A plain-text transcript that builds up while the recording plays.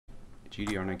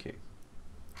GD r9k.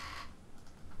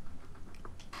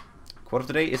 Quote of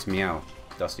the day is meow.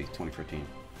 Dusty, 2013.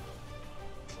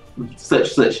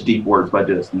 Such deep words by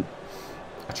Dusty.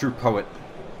 A true poet.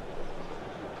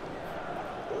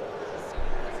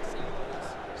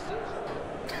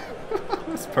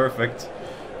 That's perfect.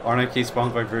 r9k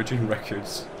spawned by Virgin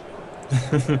Records.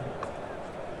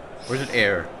 Or is it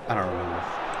Air? I don't remember.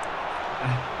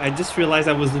 I just realized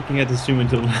I was looking at the stream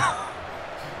until now.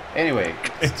 Anyway,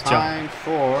 it's time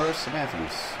for some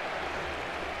anthems.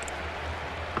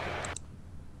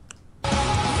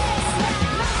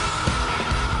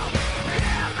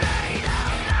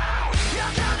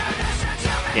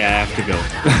 Yeah, I have to go.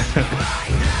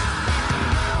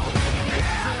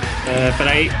 But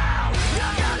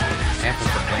Anthem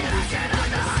for playing group.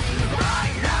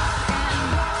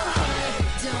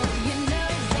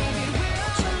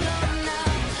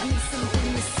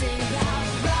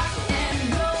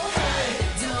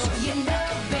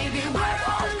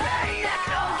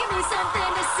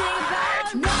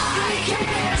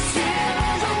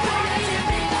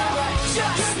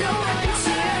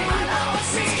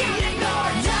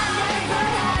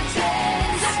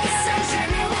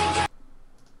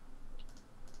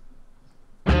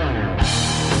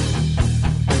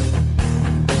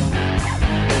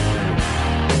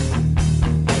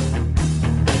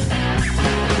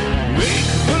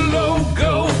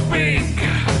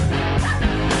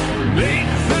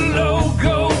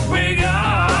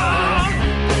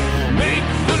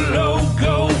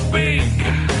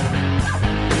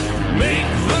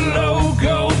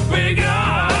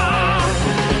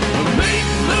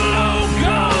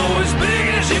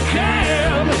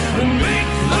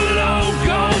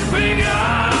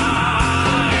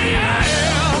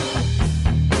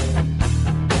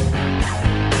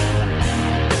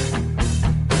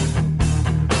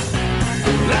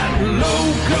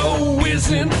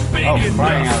 Oh,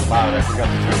 crying out loud, I forgot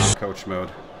to turn on coach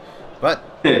mode. But,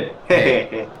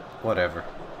 hey, whatever.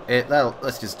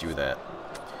 Let's just do that.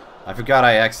 I forgot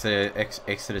I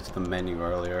exited to the menu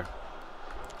earlier.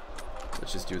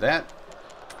 Let's just do that.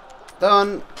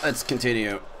 Done. Let's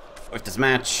continue with this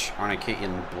match. r9k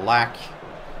in black.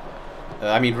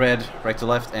 I mean red, right to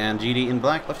left, and GD in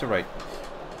black, left to right.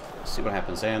 Let's see what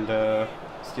happens. And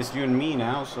it's just you and me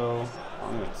now, so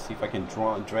I'm gonna see if I can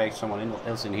drag someone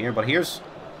else in here. But here's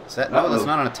no, that's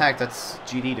not an attack. That's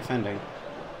GD defending.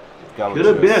 Could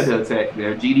have been an attack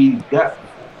there. GD got.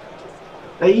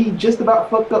 They just about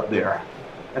fucked up there.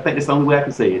 I think that's the only way I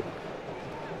can say it.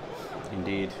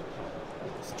 Indeed.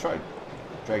 Let's try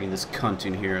dragging this cunt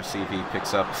in here. See if he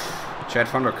picks up. Chad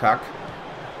Thundercock.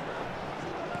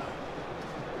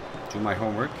 Do my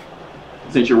homework.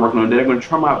 Since you're working on that, I'm going to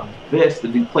try my best to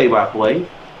do play-by-play.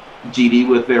 GD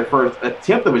with their first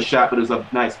attempt of a shot, but it was a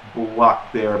nice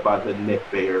block there by the Neck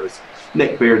Bears.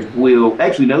 Neck Bears will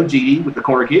actually no GD with the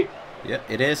corner kick. Yep,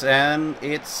 it is, and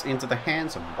it's into the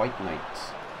hands of White Knight.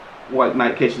 White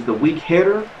Knight catches the weak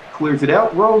header, clears it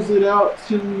out, rolls it out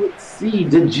to, let's see,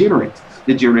 Degenerate.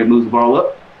 Degenerate moves the ball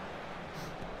up.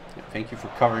 Yeah, thank you for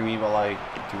covering me while I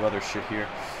do other shit here.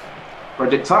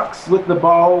 Project Tox with the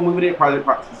ball, moving it. Project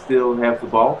Tox still has the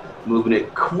ball, moving it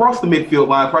across the midfield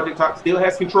line. Project Tox still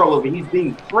has control of it. He's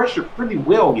being pressured pretty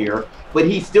well here, but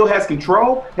he still has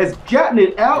control. Has gotten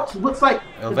it out. Looks like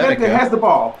Helvetica has the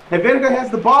ball. Helvetica has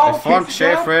the ball. Funk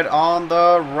Sheffred on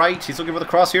the right. He's looking for the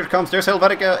cross. Here it comes. There's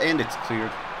Helvetica, and it's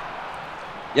cleared.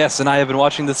 Yes, and I have been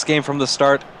watching this game from the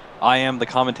start. I am the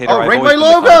commentator. Oh, rate my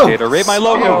logo! Rate my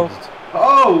logo!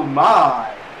 Oh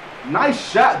my! Nice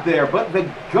shot there, but the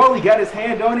goalie got his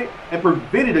hand on it and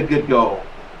prevented a good goal.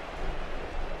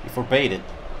 He forbade it.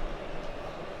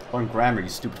 Learn grammar, you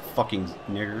stupid fucking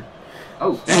nigger.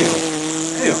 Oh,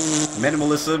 damn.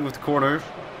 Minimalism with the corner.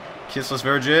 Kissless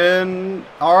Virgin.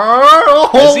 Oh,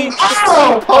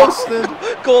 posted.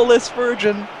 Goalless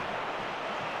Virgin.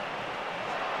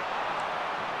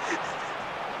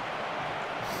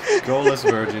 Goalless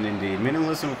Virgin, indeed.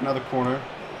 Minimalism with another corner.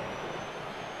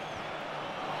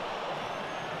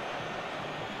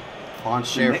 On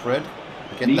Sheffred.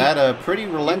 Get that a pretty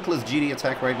relentless GD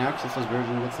attack right now. Kissless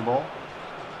Virgin gets the ball.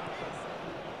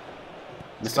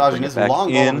 Misogynist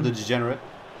long ball to the Degenerate.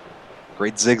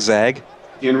 Great zigzag.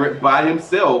 Degenerate by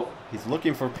himself. He's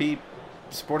looking for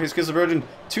supporting his Kissless Virgin.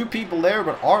 Two people there,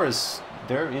 but R is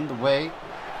there in the way.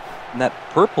 And that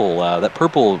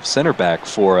purple center back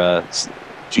for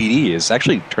GD is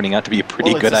actually turning out to be a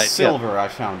pretty good idea. Silver, I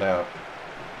found out.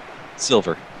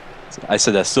 Silver. I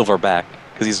said that silver back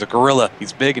because he's a gorilla.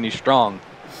 He's big and he's strong.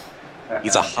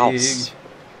 He's a house. Big,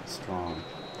 strong.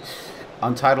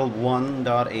 Untitled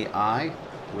 1.ai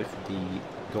with the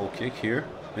goal kick here.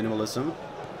 Minimalism.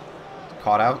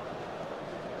 Caught out.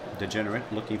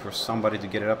 Degenerate looking for somebody to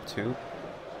get it up to.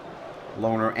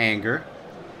 Loner Anger.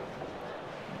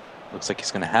 Looks like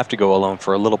he's going to have to go alone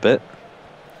for a little bit.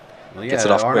 Well, yeah,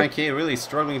 r9k really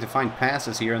struggling to find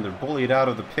passes here, and they're bullied out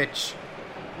of the pitch.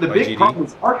 The big problem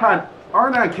is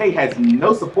r9k has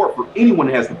no support for anyone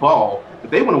that has the ball. If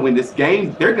they want to win this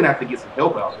game, they're going to have to get some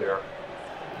help out there.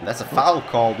 And that's a foul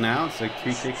called now. It's like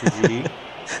 3-6 for GD.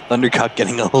 Thundercock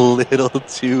getting a little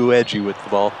too edgy with the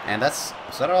ball. And is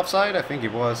that offside? I think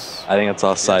it was. I think it's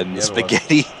offside, and the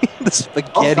spaghetti, the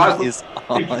spaghetti is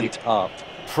on top.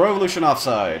 Pro Evolution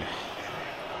offside.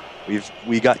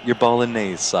 We got your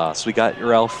bolognese sauce, we got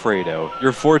your Alfredo,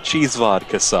 your 4-cheese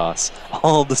vodka sauce,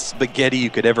 all the spaghetti you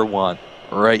could ever want,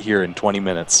 right here in 20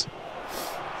 minutes.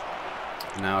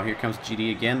 Now here comes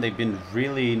GD again. They've been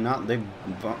really they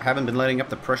haven't been letting up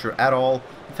the pressure at all.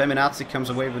 Feminazi comes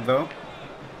away with though.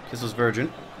 Kisses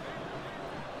Virgin.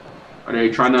 Are they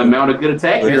trying to mount a good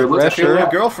attack here? Pressure.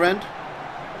 Girlfriend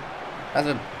has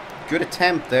a good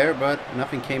attempt there, but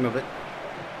nothing came of it.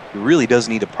 He really does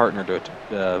need a partner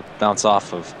to bounce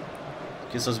off of.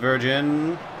 Kisses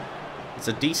Virgin. It's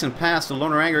a decent pass to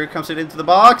Loner Anger. Here comes it into the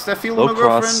box. That field with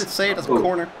girlfriend. It's saved as a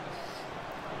corner.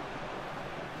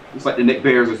 Looks like the Neck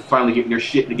Bears are finally getting their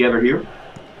shit together here.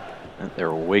 And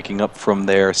they're waking up from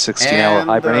their 16-hour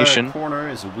hibernation. The corner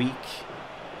is weak.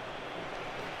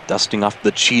 Dusting off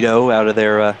the Cheeto out of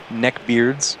their neck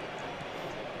beards.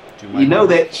 You know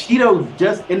that Cheetos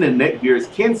just in the neck beards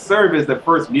can serve as the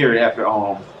first beard after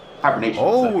hibernation.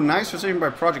 Oh, nice receiving by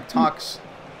Project Tox.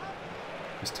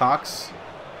 It's Tox.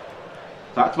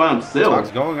 Tox by himself.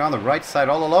 Tox going on the right side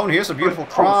all alone. Here's a beautiful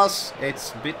cross.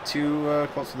 It's a bit too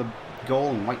close to the goal,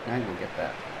 and White Knight will get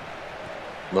that.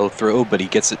 Low throw, but he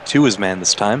gets it to his man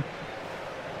this time.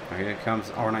 Here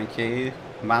comes r9k,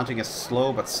 mounting a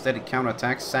slow but steady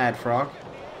counterattack. Sad Frog.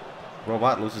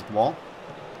 Robot loses the ball.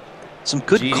 Some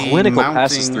good clinical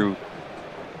passes through.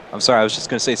 I'm sorry, I was just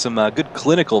going to say some good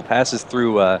clinical passes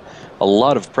through a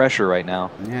lot of pressure right now.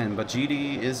 Yeah, but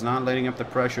GD is not letting up the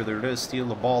pressure. There it is, steal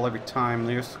the ball every time.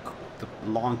 There's the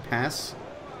long pass.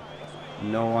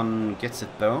 No one gets it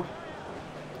though.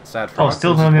 Sad Frog. Oh,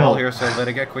 still no nil. Here, so let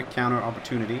it get quick counter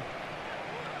opportunity.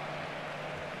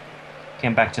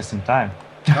 Came back just in time.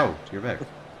 Oh, you're back.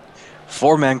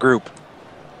 4-man group.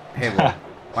 Hey, well,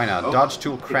 why not? Dodge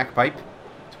tool, crack pipe.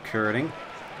 Curling.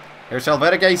 There's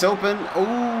Helvetica, he's open.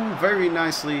 Oh, very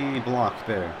nicely blocked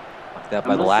there. Like that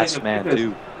by the last man,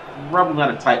 too. Probably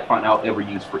not a type font I'll ever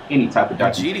use for any type of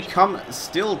dodge. GD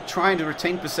still trying to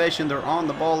retain possession. They're on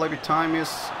the ball every time.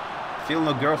 Yes, Feel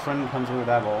No Girlfriend comes with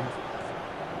that ball.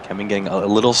 Coming getting a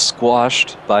little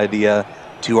squashed by the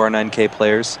two r9k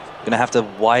players. Gonna have to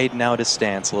widen out his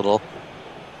stance a little.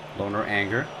 Loner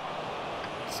Anger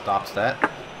stops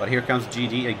that. But here comes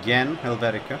GD again,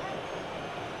 Helvetica.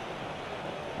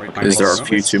 Because there are a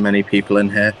few too many people in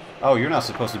here. Oh, you're not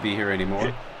supposed to be here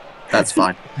anymore. That's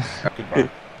fine. Goodbye.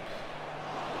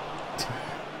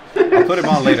 I'll put him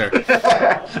on later.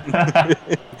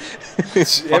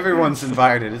 Everyone's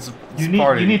invited. It's a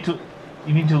party. You need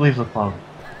to leave the club.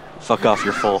 Fuck off,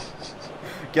 you're full.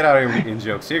 Get out of here in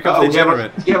jokes. Here comes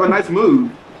Degenerate. You have a nice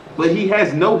move, but he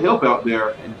has no help out there.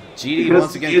 And GD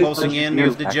once again closing in.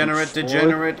 Here's Degenerate.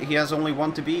 Degenerate. He has only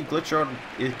one to beat. Glitchard,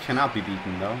 it cannot be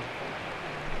beaten though.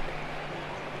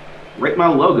 Rate my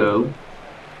logo.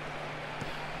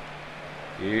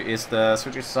 Here is the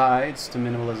switcher sides to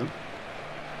minimalism.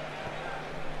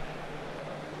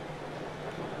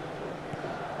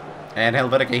 And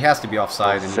Helvetica, he has to be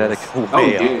offside. Helvetica, oh,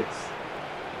 yes.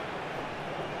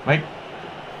 Wait.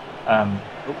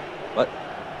 What?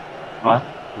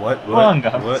 What?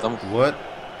 What?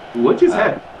 What just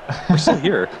happened? We're still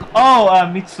here. Oh,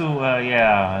 Mitsu,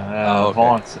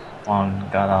 Vaughn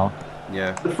got out.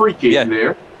 Yeah. The free kick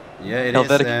there. Yeah, it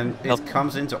is, and it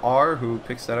comes into R, who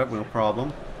picks that up, no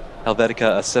problem.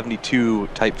 Helvetica, a 72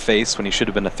 type face when he should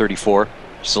have been a 34.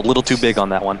 Just a little too big on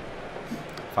that one.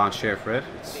 Found Sheriff Red.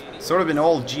 It's sort of an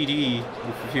all GD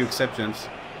with a few exceptions.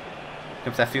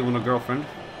 Comes that feel with no girlfriend.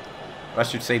 Or I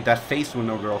should say that face with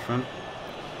no girlfriend.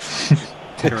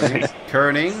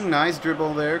 Kerning, nice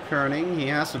dribble there, Kerning. He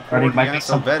has support, he has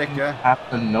Helvetica.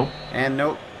 Nope. And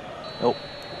nope. Nope.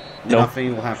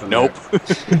 Nothing will happen. Nope.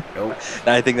 Nope.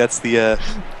 I think that's the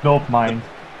nope, mine.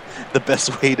 The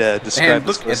best way to describe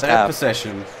this first half.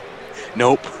 Possession.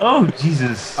 Nope. Oh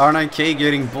Jesus. r9k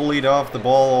getting bullied off the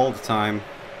ball all the time.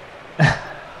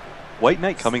 White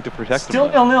Knight coming to protect Still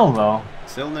him. 0-0 though.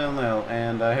 Still 0-0,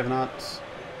 and I have not.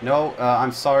 No,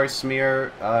 I'm sorry,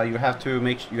 Smear. You have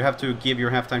to give your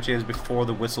halftime change before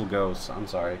the whistle goes. I'm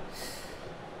sorry.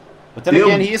 But then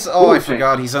again, he's... Oh, I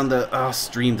forgot. He's on the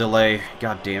stream delay.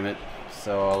 God damn it.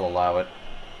 So I'll allow it.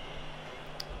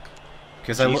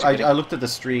 Because I looked at the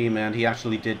stream and he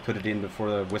actually did put it in before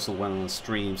the whistle went on the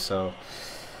stream, so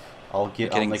I'll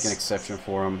make an exception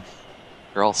for him.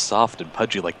 You're all soft and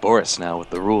pudgy like Boris now with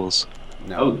the rules.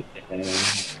 No.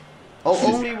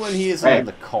 Only when he is in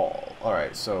the call.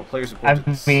 Alright, so player support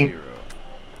 0.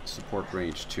 Support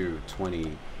range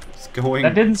 220. It's going.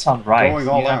 That didn't sound right. Going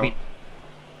all out.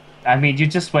 I mean, you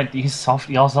just went. He's soft.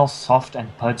 He's all soft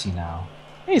and pudgy now.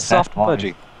 He's soft and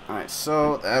pudgy. Alright,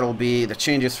 so that'll be the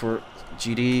changes for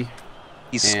GD.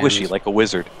 He's squishy like a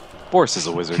wizard. Boris is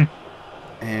a wizard.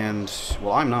 And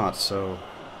well, I'm not. So.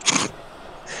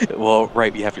 Well,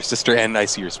 right. You have your sister, and I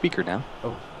see your speaker now.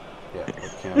 Oh, yeah.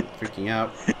 Okay, I'm freaking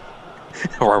out.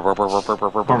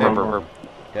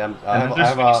 Yeah, I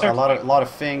have a lot of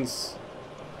things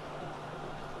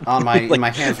on my in my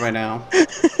hands right now.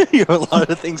 You have a lot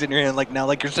of things in your hand,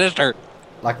 like your sister.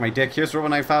 Like my dick. Here's Robo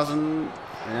 9000, and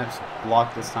I just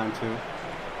blocked this time too.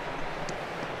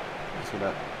 So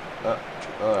that.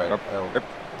 All right.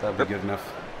 That'll be good enough.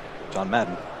 John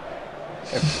Madden.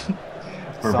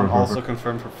 Some also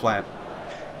confirmed for flat.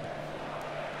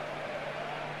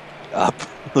 Up,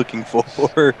 looking for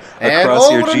and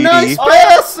across your GD. And nice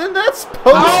pass, and that's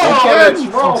post again,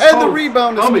 and the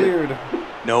rebound is cleared.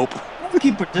 Nope. The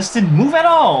keeper just didn't move at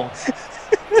all.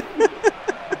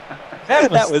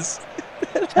 that was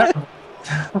terrible.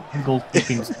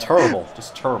 Goalkeeping was terrible,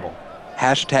 just terrible.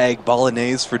 Hashtag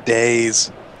bolognese for days.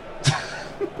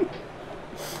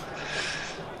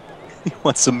 You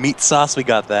want some meat sauce? We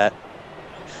got that.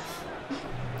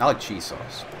 I like cheese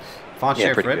sauce.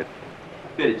 Fonchef pretty Fred. good.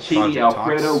 Bit of chili,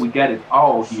 Alfredo, we got it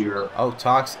all here. Oh,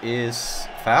 Tox is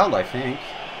fouled, I think.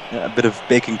 Yeah, a bit of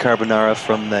bacon carbonara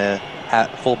from the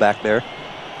fullback there.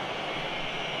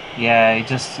 Yeah, he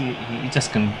just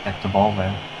couldn't get the ball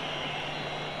there.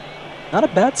 Not a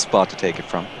bad spot to take it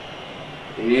from.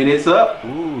 And it's up.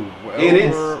 Ooh, and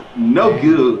it's no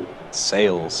good.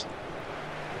 Sales.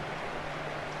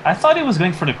 I thought he was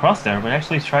going for the cross there, but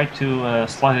actually tried to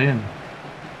slide it in.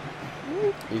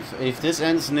 If this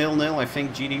ends 0-0, I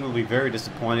think GD will be very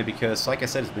disappointed because, like I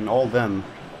said, it's been all them.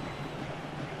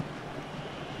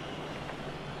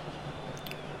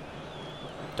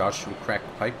 Dodge through crack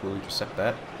pipe will intercept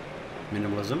that.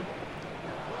 Minimalism.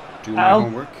 Do my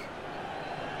homework.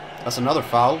 That's another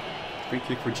foul. Free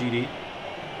kick for GD.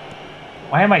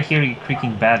 Why am I hearing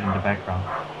creaking bad in the background?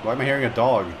 Why am I hearing a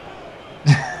dog?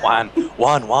 Juan.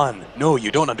 No, you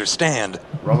don't understand.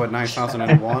 Robot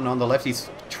 9001 on the left.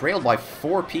 He's trailed by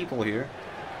 4 people here.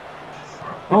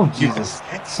 Oh, Jesus.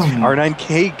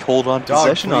 R9k hold on dog,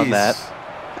 possession please. on that.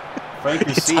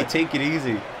 Frankie C, take it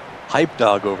easy. Hype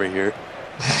dog over here.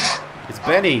 It's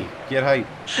Benny. Get hype.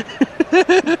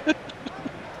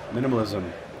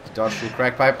 Minimalism. Dodge through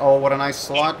crack pipe. Oh, what a nice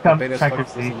slot. Beta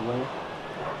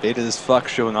as fuck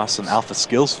showing off some alpha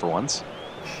skills for once.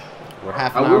 We're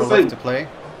half an hour left to play.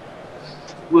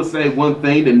 We'll say one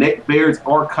thing: the neck bears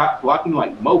are caught blocking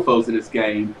like mofo's in this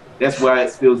game. That's why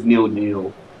it feels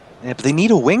 0-0. Yeah, but they need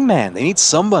a wingman. They need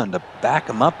someone to back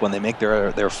them up when they make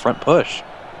their front push.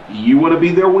 You want to be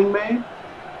their wingman?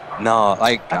 No,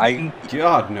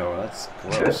 God, no, that's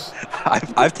gross.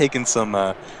 I've taken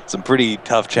some pretty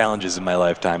tough challenges in my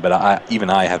lifetime, but even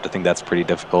I have to think that's pretty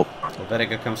difficult. So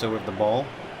Vedega comes up with the ball.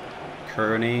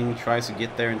 Kerning tries to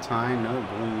get there in time. No,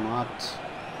 Bloom not.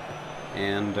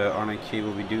 And r9k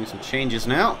will be doing some changes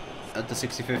now at the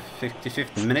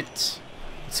 55th minute. Let's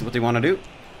see what they want to do.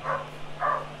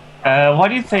 What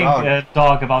do you think,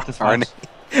 Dog, about this match?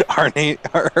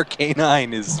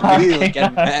 RK9 is really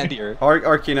getting mad here.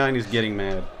 RK9 is getting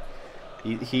mad.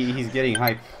 He's getting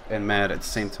hype and mad at the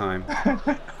same time.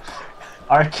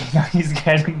 RK9 is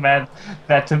getting mad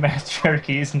that the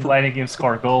matriarchy isn't letting him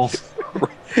score goals.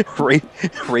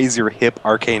 Raise your hip,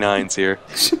 RK9's here.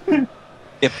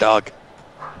 Hip dog.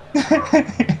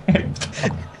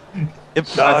 Hip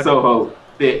dog. I so hope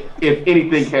that if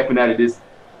anything happened out of this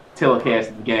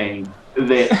telecast game,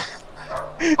 that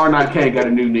r9k got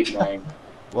a new nickname.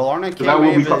 Well,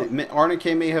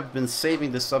 r9k may have been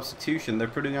saving the substitution. They're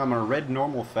putting on a red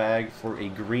normal fag for a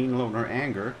green loner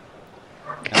anger.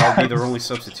 And that'll be their only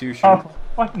substitution. Oh,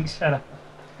 fucking shut up.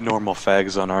 Normal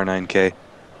fags on R9k.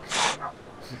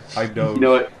 I know. You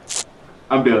know what?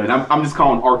 I'm done. I'm just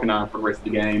calling Arcanine for the rest of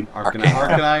the game.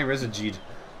 Arcanine, Resagid.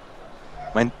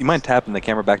 You mind tapping the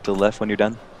camera back to the left when you're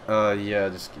done? Yeah,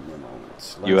 just give me a moment.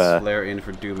 Let's flare in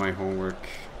for do my homework.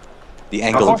 The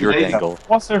angle of your angle.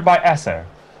 Sponsored by Acer.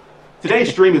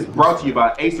 Today's stream is brought to you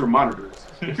by Acer monitors.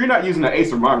 If you're not using an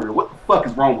Acer monitor, what the fuck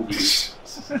is wrong with you?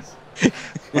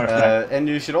 And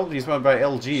you should also be sponsored by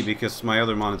LG because my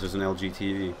other monitor's an LG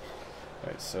TV.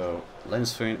 Alright, so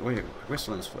lens flare. Wait, where's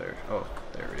the lens flare? Oh,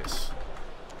 there it is.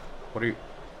 What are you...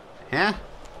 Huh?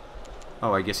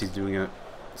 Oh, I guess he's doing a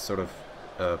sort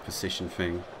of position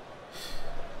thing.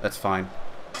 That's fine.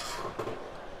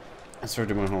 I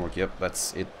started doing my homework. Yep,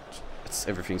 that's it.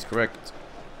 Everything's correct.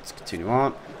 Let's continue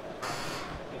on.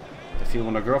 The field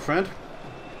on a girlfriend.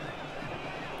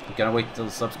 You gotta wait till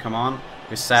the subs come on.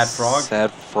 Here's Sad Frog.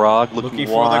 Sad Frog looking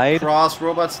wide. For the cross.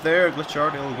 Robots there.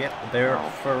 Glitchard will get there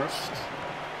first.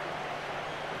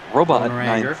 Robot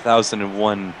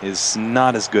 9001 is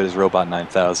not as good as Robot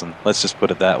 9000. Let's just put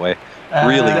it that way.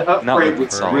 Really, The not upgrade looking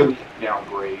was solid. really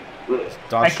downgrade.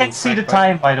 I can't see the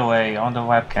time, by the way, on the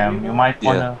webcam. You might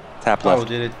wanna Tap Oh, left.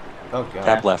 did it? Oh god.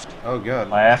 Tap left. Oh god.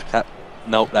 left. Tap.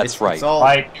 No, that's right. It's all,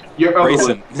 Right. You're over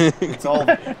Grayson. it's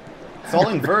all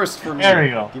inversed for me. There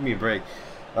you go. Give me a break.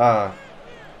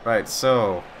 Right.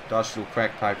 So dodge through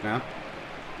crack pipe now.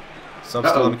 Sub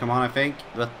still gonna come on, I think.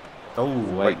 But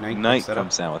White Knight Knight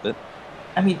comes down with it.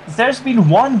 I mean, there's been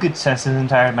one good test in the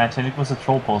entire match, and it was a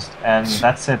troll post, and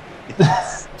that's it.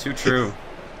 Too true.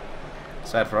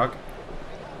 Sad Frog.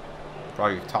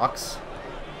 Frog talks.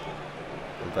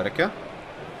 Helvetica.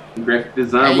 graphic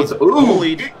design. Hey, Ooh,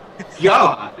 bullied.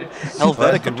 God. But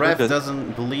Helvetica the ref turned to-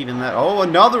 doesn't believe in that. Oh,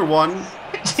 another one.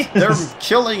 They're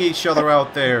killing each other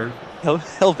out there.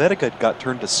 Helvetica got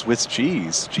turned to Swiss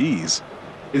cheese. Jeez.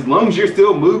 As long as you're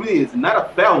still moving, it's not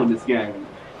a foul in this game.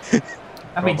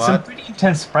 I mean, Robot. some pretty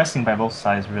intense pressing by both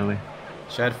sides, really.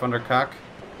 Chad Thundercock.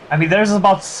 I mean, there's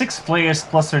about 6 players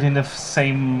clustered in the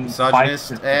same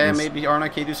Misogynist. fight. Maybe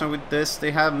r9k do something with this.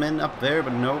 They have men up there,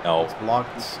 but nope. No. It's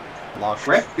blocked. Blocked.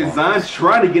 Graphic design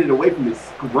trying to get it away from his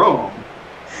scrum.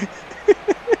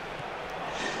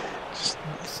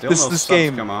 Still This- no this subs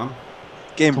game- come on.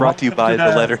 Game brought to you by Welcome to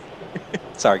the the- letter.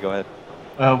 Sorry, go ahead.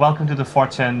 Welcome to the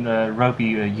 410 Rugby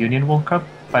Union World Cup,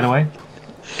 by the way.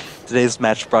 Today's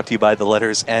match brought to you by the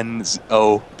letters N,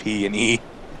 O, P, and E.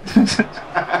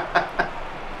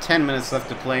 10 minutes left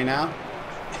to play now.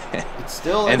 It's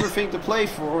still And- everything to play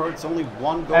for. It's only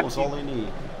one goal is all they need.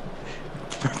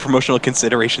 Promotional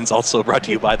considerations also brought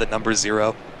to you by the number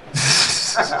 0.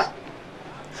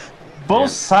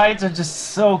 Both sides are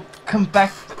just so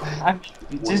compact. I mean,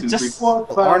 just Well,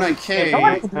 r9k. No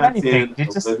one can do anything. You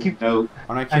just keep.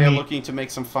 r9k I are mean- looking to make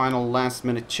some final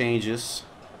last-minute changes.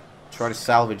 Try to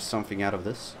salvage something out of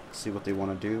this. See what they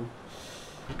want to do.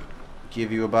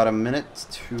 Give you about a minute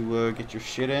to get your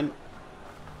shit in.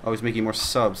 Oh, he's making more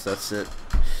subs. That's it.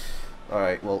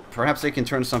 Alright, well, perhaps they can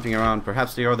turn something around.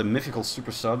 Perhaps they are the mythical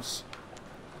super subs.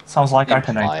 Sounds like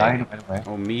Implying. Arcanite, by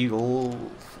the way. Omegle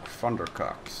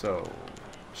Thundercock. So,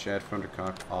 Chad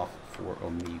Thundercock off for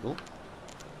Omegle.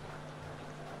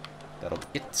 That'll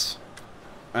be it.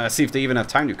 See if they even have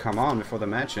time to come on before the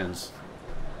match ends.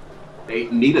 They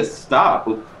need to stop.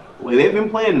 Well, they've been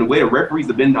playing the way the referees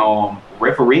have been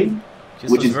refereeing,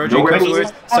 which is Virgin no quick referees.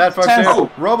 switch. Sad Fox there. Oh.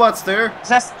 Robots there.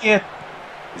 That's it.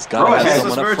 He's got Bro, to have Kisses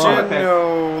Kissless someone up Virgin. front.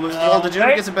 No. Well, the Junior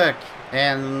Okay. gets it back.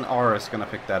 And R is going to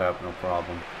pick that up. No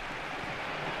problem.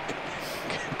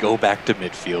 Go back to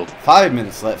midfield. 5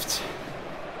 minutes left.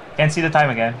 Can't see the time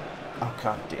again. Oh,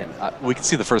 god damn it. We can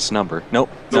see the first number. Nope.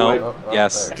 No, No. wait. Oh,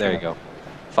 Yes. there. There you go.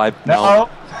 5. No.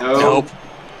 No. Nope.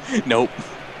 Nope.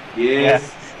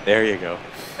 Yes. There you go.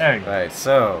 There you go. Right,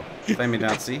 so,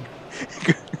 Feminazi.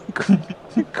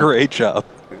 Great job.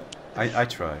 I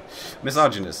try.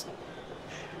 Misogynist.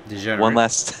 Degenerate.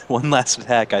 One last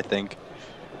attack, I think.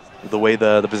 The way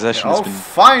the possession has Oh, been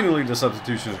finally the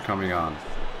substitutions are coming on.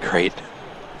 great.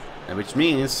 And which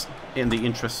means, in the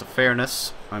interest of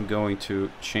fairness, I'm going to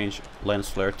change Lens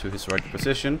Flare to his right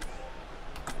position.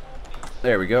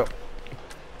 There we go.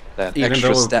 That Even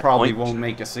extra though it stat probably point. won't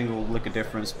make a single lick of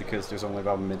difference because there's only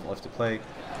about a minute left to play.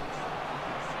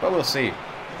 But we'll see.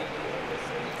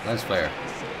 Lens Flare.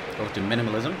 Go to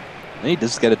minimalism. He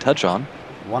does get a touch on.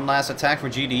 One last attack for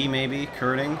GDE maybe.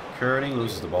 Curting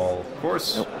loses the ball. Of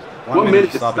course. Nope. 1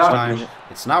 minute to stoppage stop. time.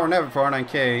 It's now or never for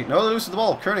r9k. No, they lose the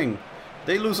ball. Curting.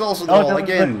 They lose also the Oh, ball that-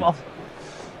 again. well,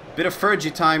 Bit of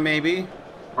Fergie time maybe.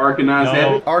 Arcanine No.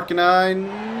 have it.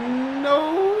 Arcanine.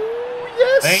 No.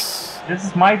 Yes. Wait, this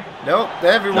is my. Nope.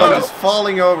 Everyone No. is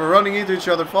falling over, running into each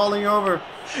other, falling over.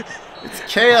 It's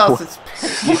chaos.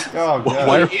 It's oh god.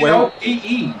 Why-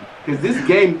 NOPE. Because this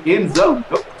game ends up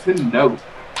note to note.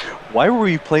 Why were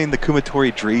we playing the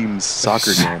Kumatori Dreams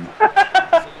soccer game?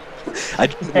 I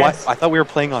thought we were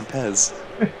playing on PES.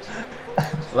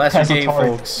 Last game,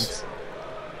 Pesatory. folks.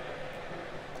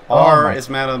 Oh R my- is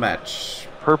man of the match.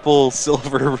 Purple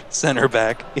silver center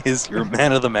back is your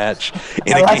man of the match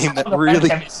in I a like game how that the really.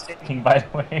 webcam is shaking, by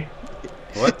the way.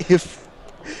 What? If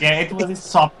Yeah, it was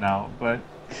soft now, but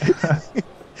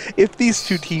if these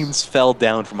two teams fell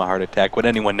down from a heart attack, would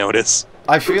anyone notice?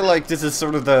 I feel like this is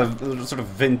sort of the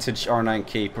vintage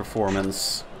r9k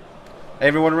performance.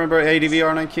 Everyone remember ADV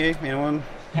r9k? Anyone?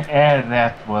 Yeah,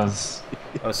 that was...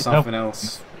 Oh, something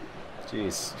else.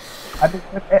 Jeez.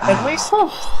 At least...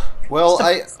 Well,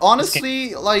 I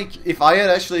honestly, like, if I had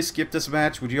actually skipped this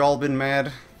match, would you all been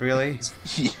mad? Really?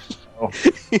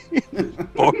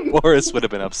 Boris would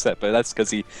have been upset, but that's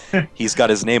because he's got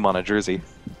his name on a jersey.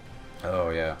 Oh,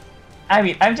 yeah. I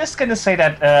mean, I'm just gonna say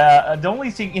that the only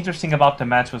thing interesting about the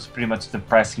match was pretty much the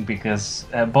pressing, because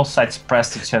both sides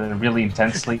pressed each other really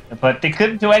intensely, but they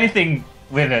couldn't do anything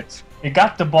with it. They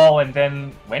got the ball, and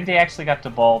then when they actually got the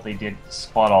ball, they did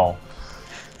spot all.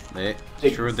 They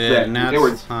sure did. Now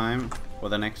it's time for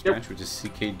the next match, which is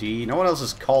CKD. No one else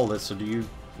has called it, so do you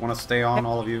want to stay on,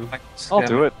 all of you? I'll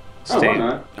do it. Oh, why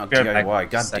not? Oh, DIY.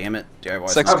 God damn it. DIY.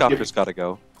 Sex Copter's gotta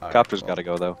go. Copter's gotta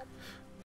go, though.